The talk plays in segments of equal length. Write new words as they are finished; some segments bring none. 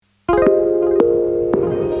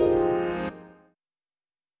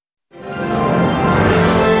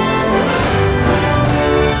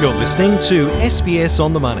listening to SBS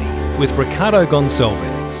On The Money with Ricardo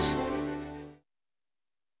Gonçalves.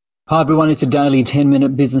 Hi everyone, it's a daily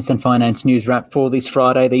 10-minute business and finance news wrap for this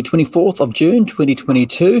Friday, the 24th of June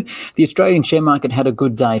 2022. The Australian share market had a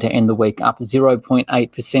good day to end the week, up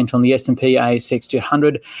 0.8% on the S&P ASX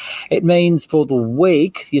 200. It means for the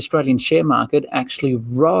week, the Australian share market actually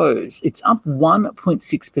rose. It's up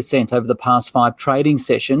 1.6% over the past 5 trading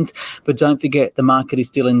sessions, but don't forget the market is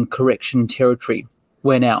still in correction territory.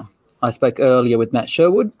 Where now? I spoke earlier with Matt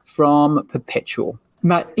Sherwood from Perpetual.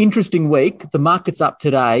 Matt, interesting week. The market's up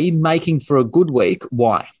today, making for a good week.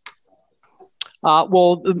 Why?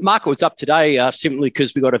 Well, the market was up today simply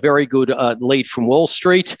because we got a very good lead from Wall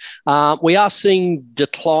Street. We are seeing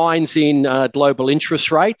declines in global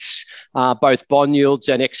interest rates, both bond yields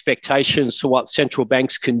and expectations for what central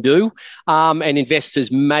banks can do. And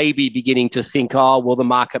investors may be beginning to think, the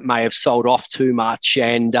market may have sold off too much.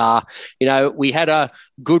 And, we had a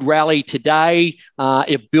good rally today.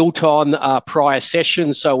 It built on prior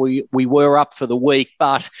sessions, so we were up for the week.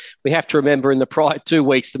 But we have to remember in the prior 2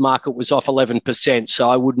 weeks, the market was off 11%. So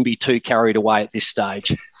I wouldn't be too carried away at this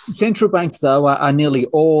stage. Central banks, though, are nearly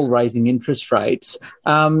all raising interest rates.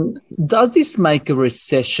 Does this make a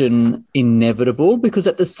recession inevitable? Because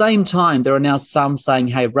at the same time, there are now some saying,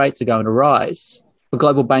 hey, rates are going to rise. The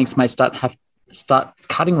global banks may start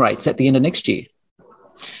cutting rates at the end of next year.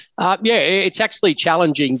 It's actually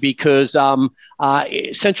challenging because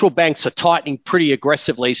central banks are tightening pretty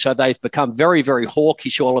aggressively, so they've become very, very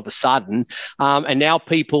hawkish all of a sudden. And now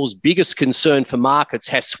people's biggest concern for markets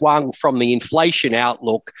has swung from the inflation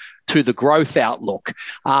outlook to the growth outlook.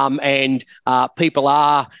 And people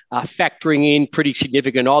are factoring in pretty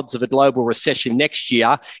significant odds of a global recession next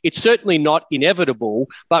year. It's certainly not inevitable,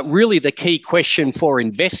 but really the key question for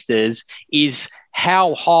investors is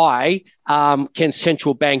how high can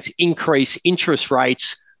central banks increase interest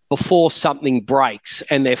rates before something breaks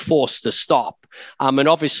and they're forced to stop. And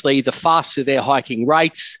obviously, the faster they're hiking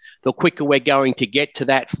rates, the quicker we're going to get to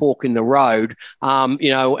that fork in the road. And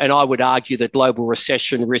I would argue that global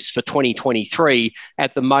recession risks for 2023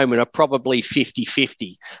 at the moment are probably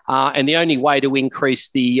 50-50. And the only way to increase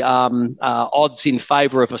the odds in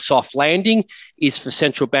favour of a soft landing is for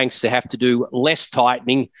central banks to have to do less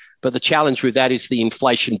tightening. But the challenge with that is the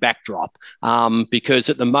inflation backdrop, because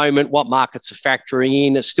at the moment, what markets are factoring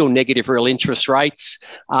in is still negative real interest rates,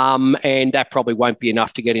 and that probably won't be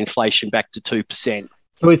enough to get inflation back to 2%.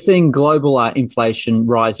 So we're seeing global inflation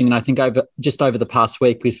rising, and I think over the past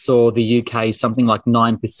week we saw the UK something like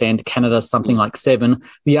 9%, Canada something like 7%.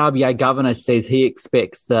 The RBA governor says he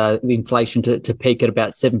expects the inflation to peak at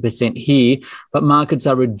about 7% here, but markets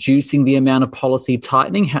are reducing the amount of policy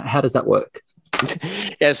tightening. How does that work?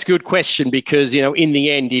 Yeah, it's a good question because, in the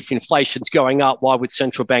end, if inflation's going up, why would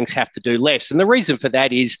central banks have to do less? And the reason for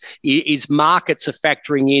that is markets are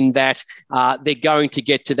factoring in that they're going to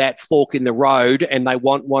get to that fork in the road and they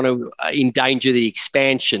want to endanger the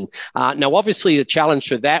expansion. Now, obviously, the challenge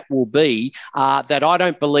for that will be that I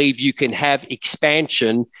don't believe you can have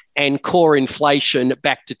expansion and core inflation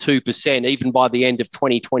back to 2% even by the end of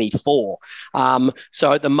 2024.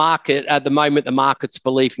 So at the moment, the market's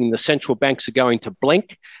believing the central banks are going to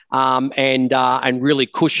blink and really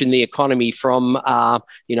cushion the economy from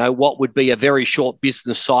what would be a very short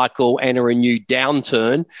business cycle and a renewed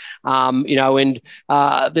downturn.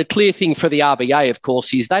 The clear thing for the RBA, of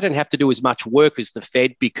course, is they don't have to do as much work as the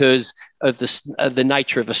Fed because of the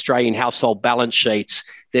nature of Australian household balance sheets.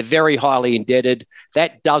 They're very highly indebted.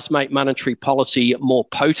 That does make monetary policy more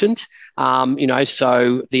potent.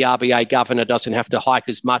 So the RBA governor doesn't have to hike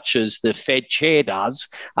as much as the Fed chair does.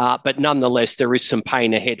 But nonetheless, there is some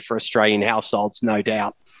pain ahead for Australian households, no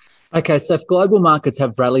doubt. Okay, so if global markets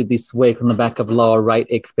have rallied this week on the back of lower rate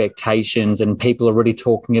expectations and people are already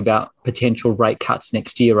talking about potential rate cuts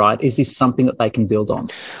next year, right, is this something that they can build on?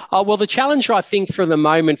 Well, the challenge, I think, for the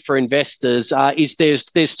moment for investors is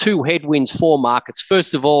there's 2 headwinds for markets.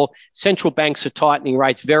 First of all, central banks are tightening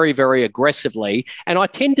rates very, very aggressively. And I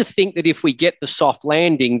tend to think that if we get the soft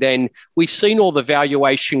landing, then we've seen all the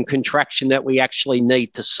valuation contraction that we actually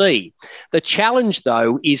need to see. The challenge,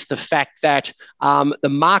 though, is the fact that the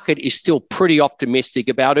market is still pretty optimistic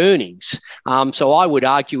about earnings. So I would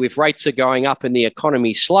argue if rates are going up and the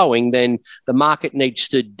economy is slowing, then the market needs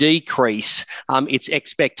to decrease its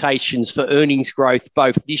expectations for earnings growth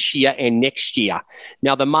both this year and next year.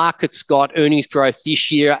 Now, the market's got earnings growth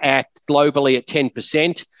this year globally at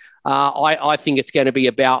 10%. I think it's going to be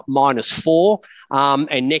about -4%.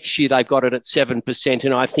 And next year they've got it at 7%.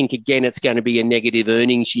 And I think, again, it's going to be a negative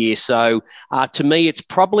earnings year. So to me, it's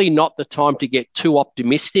probably not the time to get too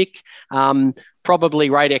optimistic. Probably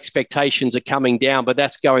rate expectations are coming down, but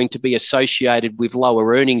that's going to be associated with lower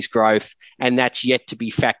earnings growth, and that's yet to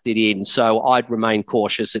be factored in. So I'd remain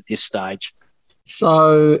cautious at this stage.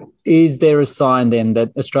 So is there a sign then that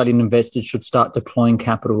Australian investors should start deploying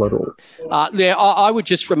capital at all? I would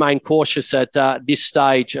just remain cautious at this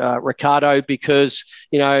stage, Ricardo, because,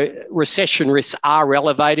 recession risks are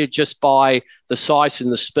elevated just by the size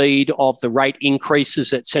and the speed of the rate increases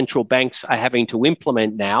that central banks are having to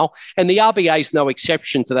implement now. And the RBA is no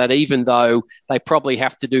exception to that, even though they probably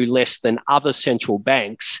have to do less than other central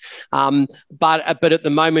banks. But at the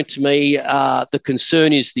moment, to me, the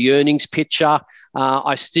concern is the earnings picture.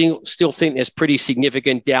 I still think there's pretty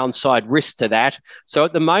significant downside risk to that. So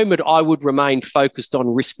at the moment, I would remain focused on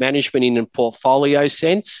risk management in a portfolio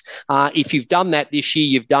sense. If you've done that this year,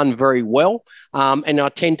 you've done very well. And I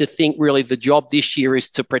tend to think really the job this year is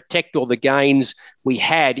to protect all the gains we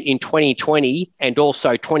had in 2020 and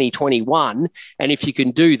also 2021. And if you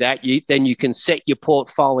can do that, then you can set your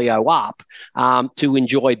portfolio up to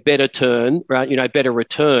enjoy better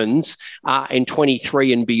returns in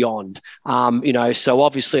 23 and beyond. So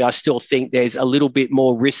obviously I still think there's a little bit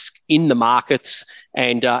more risk in the markets,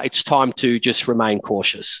 and it's time to just remain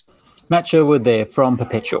cautious. Matt Sherwood there from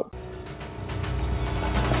Perpetual.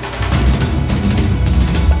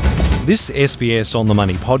 This SBS On The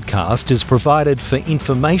Money podcast is provided for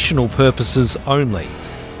informational purposes only.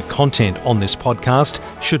 The content on this podcast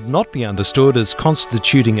should not be understood as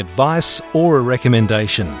constituting advice or a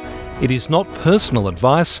recommendation. It is not personal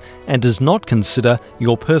advice and does not consider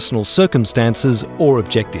your personal circumstances or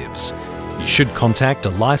objectives. You should contact a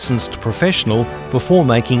licensed professional before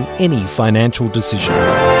making any financial decision.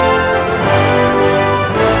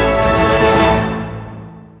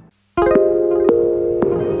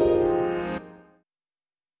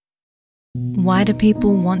 Why do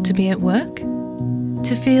people want to be at work?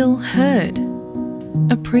 To feel heard,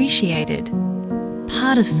 appreciated,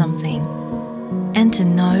 part of something, and to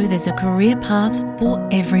know there's a career path for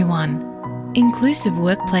everyone. Inclusive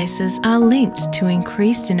workplaces are linked to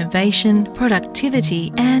increased innovation,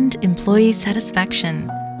 productivity, and employee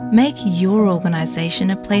satisfaction. Make your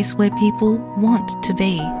organisation a place where people want to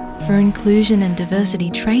be. For inclusion and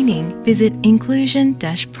diversity training, visit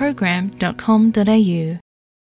inclusion-program.com.au.